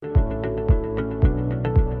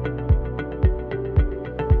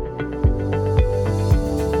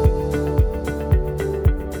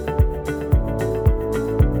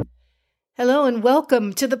Hello and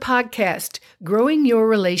welcome to the podcast, Growing Your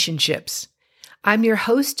Relationships. I'm your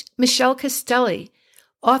host, Michelle Castelli,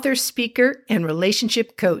 author, speaker, and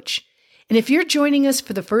relationship coach. And if you're joining us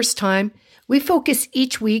for the first time, we focus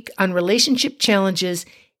each week on relationship challenges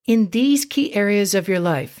in these key areas of your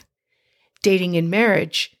life: dating and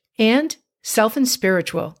marriage, and self and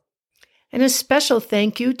spiritual. And a special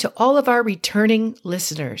thank you to all of our returning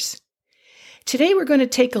listeners. Today we're going to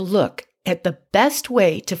take a look at the best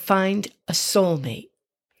way to find a soulmate.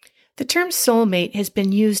 The term soulmate has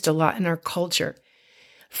been used a lot in our culture.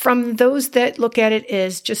 From those that look at it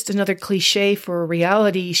as just another cliche for a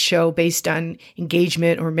reality show based on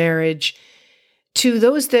engagement or marriage, to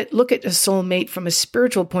those that look at a soulmate from a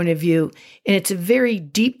spiritual point of view, and it's a very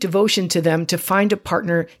deep devotion to them to find a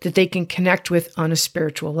partner that they can connect with on a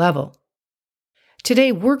spiritual level.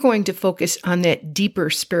 Today, we're going to focus on that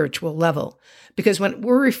deeper spiritual level, because when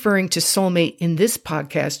we're referring to soulmate in this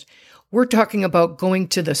podcast, we're talking about going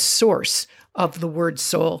to the source of the word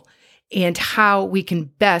soul and how we can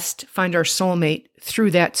best find our soulmate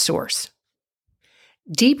through that source.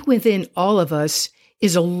 Deep within all of us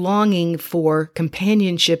is a longing for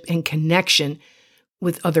companionship and connection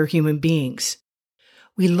with other human beings.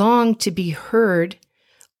 We long to be heard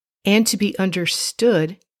and to be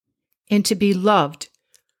understood and to be loved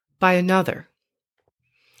by another.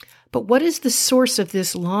 But what is the source of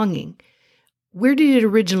this longing? Where did it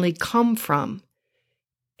originally come from?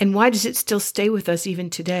 And why does it still stay with us even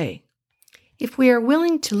today? If we are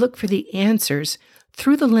willing to look for the answers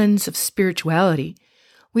through the lens of spirituality,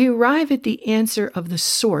 we arrive at the answer of the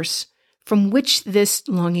source from which this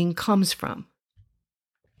longing comes from.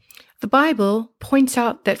 The Bible points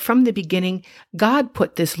out that from the beginning, God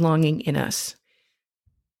put this longing in us.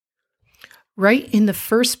 Right in the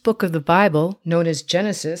first book of the Bible, known as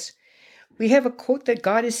Genesis, we have a quote that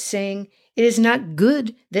God is saying, "It is not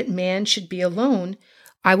good that man should be alone.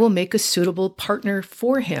 I will make a suitable partner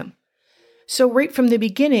for him." So right from the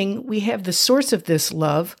beginning, we have the source of this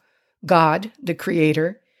love, God, the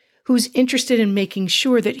Creator, who's interested in making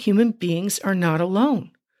sure that human beings are not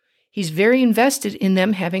alone. He's very invested in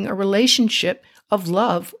them having a relationship of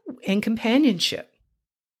love and companionship.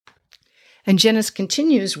 And Genesis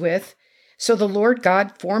continues with, "So the Lord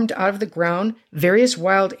God formed out of the ground various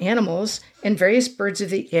wild animals and various birds of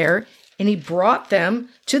the air, and he brought them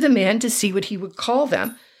to the man to see what he would call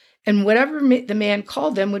them. And whatever the man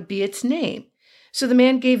called them would be its name. So the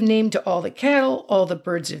man gave name to all the cattle, all the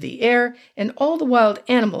birds of the air, and all the wild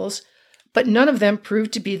animals, but none of them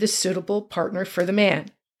proved to be the suitable partner for the man.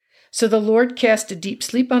 So the Lord cast a deep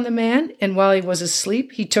sleep on the man, and while he was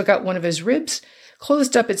asleep, he took out one of his ribs,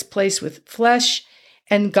 closed up its place with flesh,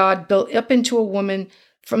 and God built up into a woman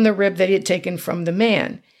from the rib that he had taken from the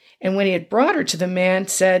man. And when he had brought her to the man,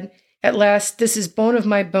 said, 'At last, this is bone of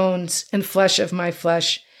my bones and flesh of my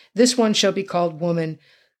flesh. This one shall be called woman,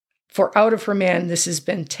 for out of her man this has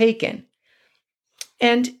been taken.'"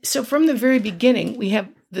 And so from the very beginning, we have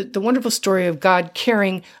the wonderful story of God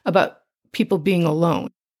caring about people being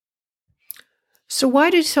alone. So why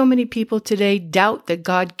do so many people today doubt that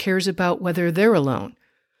God cares about whether they're alone?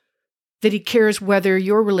 That he cares whether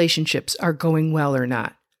your relationships are going well or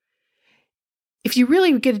not? If you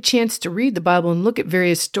really get a chance to read the Bible and look at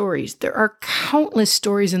various stories, there are countless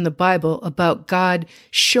stories in the Bible about God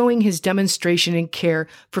showing his demonstration and care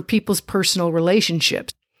for people's personal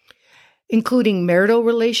relationships, including marital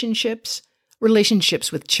relationships,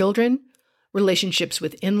 relationships with children, relationships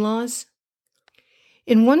with in-laws.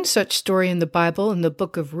 In one such story in the Bible, in the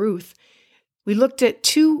book of Ruth, we looked at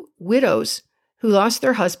two widows who lost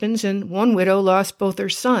their husbands, and one widow lost both her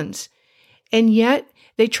sons. And yet,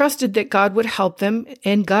 they trusted that God would help them,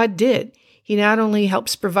 and God did. He not only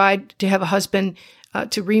helps provide to have a husband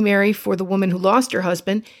to remarry for the woman who lost her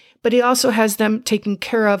husband, but he also has them taken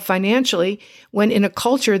care of financially when in a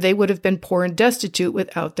culture they would have been poor and destitute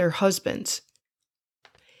without their husbands.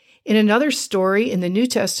 In another story in the New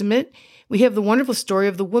Testament, we have the wonderful story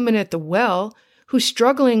of the woman at the well who's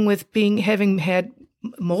struggling with having had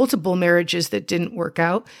multiple marriages that didn't work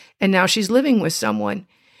out, and now she's living with someone.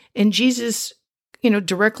 And Jesus,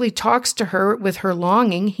 directly talks to her with her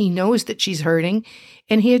longing. He knows that she's hurting,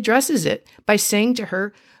 and he addresses it by saying to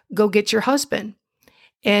her, "Go get your husband."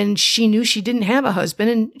 And she knew she didn't have a husband,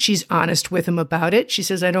 and she's honest with him about it. She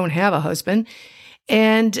says, "I don't have a husband."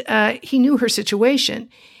 And he knew her situation,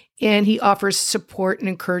 and he offers support and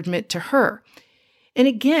encouragement to her. And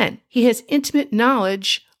again, he has intimate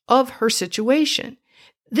knowledge of her situation.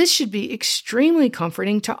 This should be extremely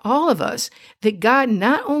comforting to all of us that God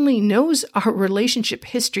not only knows our relationship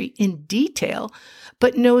history in detail,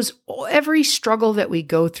 but knows every struggle that we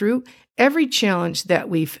go through every challenge that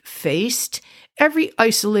we've faced, every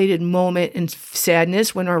isolated moment and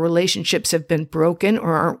sadness when our relationships have been broken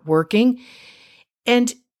or aren't working.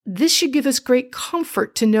 And this should give us great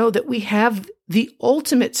comfort to know that we have the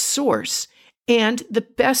ultimate source and the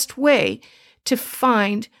best way to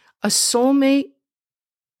find a soulmate.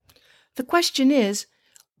 The question is,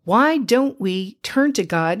 why don't we turn to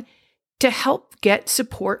God to help get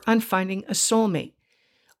support on finding a soulmate?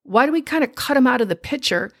 Why do we kind of cut him out of the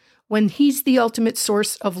picture when he's the ultimate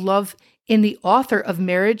source of love and the author of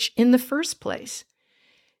marriage in the first place?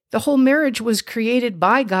 The whole marriage was created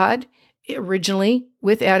by God originally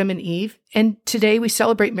with Adam and Eve, and today we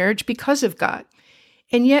celebrate marriage because of God.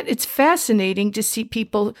 And yet it's fascinating to see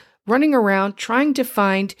people running around trying to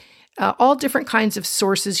find all different kinds of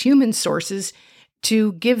sources, human sources,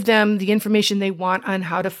 to give them the information they want on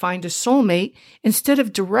how to find a soulmate instead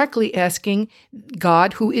of directly asking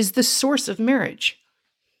God, who is the source of marriage.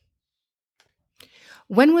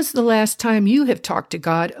 When was the last time you have talked to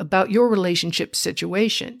God about your relationship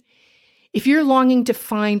situation? If you're longing to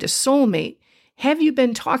find a soulmate, have you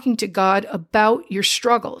been talking to God about your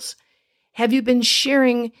struggles? Have you been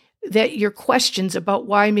sharing that your questions about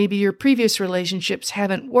why maybe your previous relationships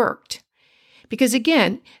haven't worked? Because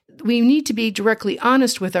again, we need to be directly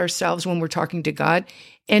honest with ourselves when we're talking to God,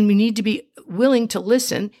 and we need to be willing to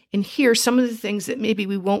listen and hear some of the things that maybe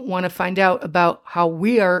we won't want to find out about how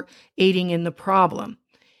we are aiding in the problem.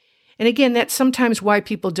 And again, that's sometimes why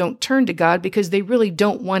people don't turn to God, because they really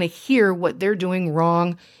don't want to hear what they're doing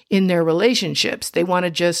wrong in their relationships. They want to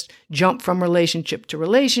just jump from relationship to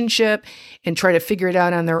relationship and try to figure it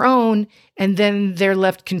out on their own. And then they're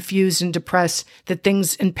left confused and depressed that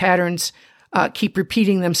things and patterns keep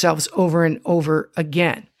repeating themselves over and over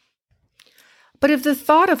again. But if the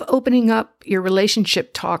thought of opening up your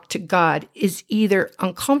relationship talk to God is either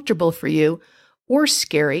uncomfortable for you or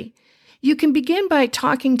scary, you can begin by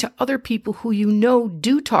talking to other people who you know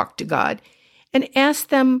do talk to God and ask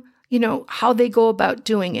them, how they go about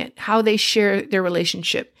doing it, how they share their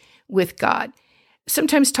relationship with God.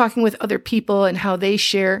 Sometimes talking with other people and how they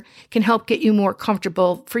share can help get you more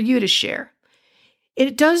comfortable for you to share.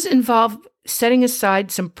 It does involve setting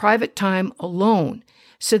aside some private time alone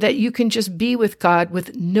so that you can just be with God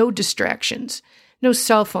with no distractions, no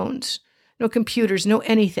cell phones, no computers, no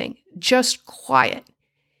anything, just quiet.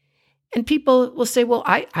 And people will say, well,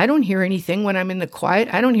 I don't hear anything when I'm in the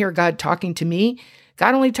quiet. I don't hear God talking to me.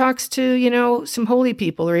 God only talks to, some holy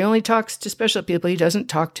people, or he only talks to special people. He doesn't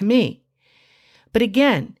talk to me. But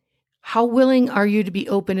again, how willing are you to be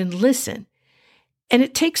open and listen? And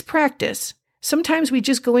it takes practice. Sometimes we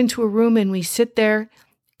just go into a room and we sit there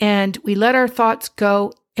and we let our thoughts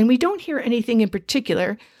go and we don't hear anything in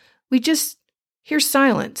particular. We just hear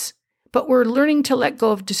silence, but we're learning to let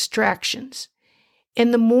go of distractions.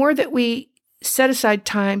 And the more that we set aside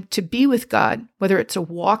time to be with God, whether it's a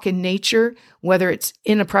walk in nature, whether it's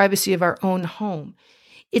in the privacy of our own home,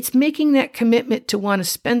 it's making that commitment to want to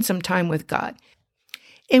spend some time with God.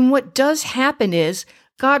 And what does happen is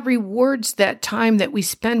God rewards that time that we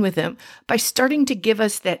spend with him by starting to give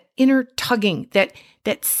us that inner tugging, that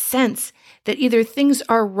sense that either things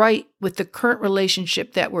are right with the current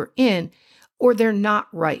relationship that we're in, or they're not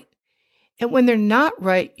right. And when they're not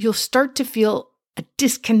right, you'll start to feel a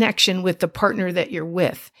disconnection with the partner that you're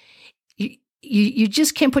with. You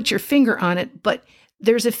just can't put your finger on it, but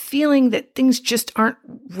there's a feeling that things just aren't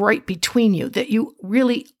right between you, that you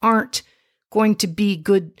really aren't going to be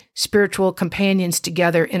good spiritual companions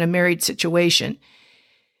together in a married situation.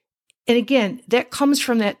 And again, that comes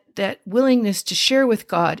from that willingness to share with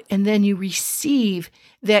God, and then you receive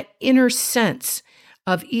that inner sense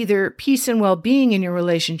of either peace and well-being in your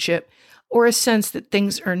relationship, or a sense that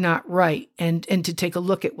things are not right, and to take a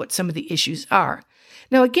look at what some of the issues are.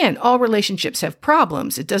 Now, again, all relationships have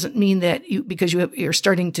problems. It doesn't mean that because you're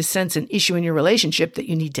starting to sense an issue in your relationship that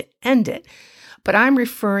you need to end it. But I'm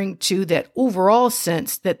referring to that overall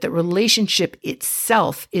sense that the relationship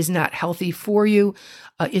itself is not healthy for you,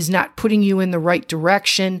 is not putting you in the right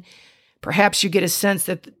direction. Perhaps you get a sense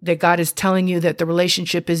that God is telling you that the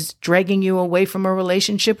relationship is dragging you away from a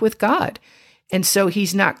relationship with God. And so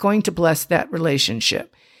he's not going to bless that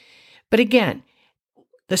relationship. But again,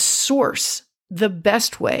 the source, the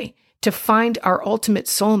best way to find our ultimate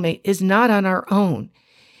soulmate is not on our own.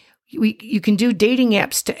 You can do dating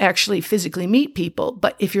apps to actually physically meet people,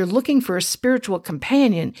 but if you're looking for a spiritual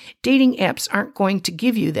companion, dating apps aren't going to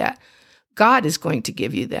give you that. God is going to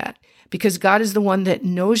give you that, because God is the one that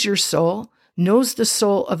knows your soul, knows the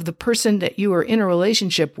soul of the person that you are in a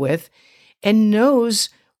relationship with, and knows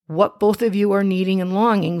what both of you are needing and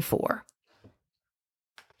longing for.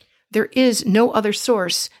 There is no other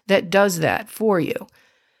source that does that for you.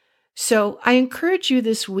 So I encourage you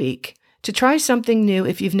this week to try something new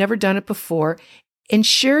if you've never done it before and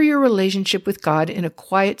share your relationship with God in a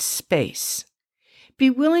quiet space. Be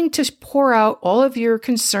willing to pour out all of your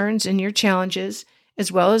concerns and your challenges, as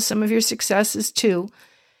well as some of your successes too,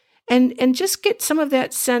 and just get some of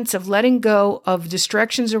that sense of letting go of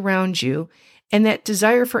distractions around you and that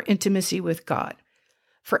desire for intimacy with God.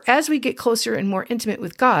 For as we get closer and more intimate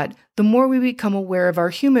with God, the more we become aware of our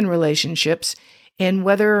human relationships and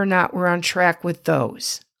whether or not we're on track with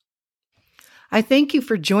those. I thank you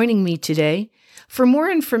for joining me today. For more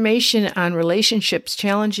information on relationships,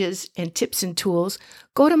 challenges, and tips and tools,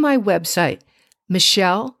 go to my website,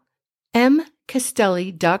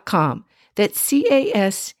 michellemcastelli.com. That's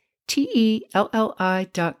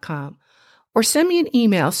CASTELLI.com. Or send me an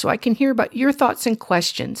email so I can hear about your thoughts and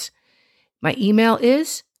questions. My email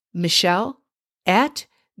is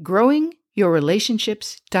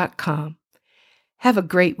michelle@growingyourrelationships.com. Have a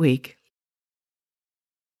great week.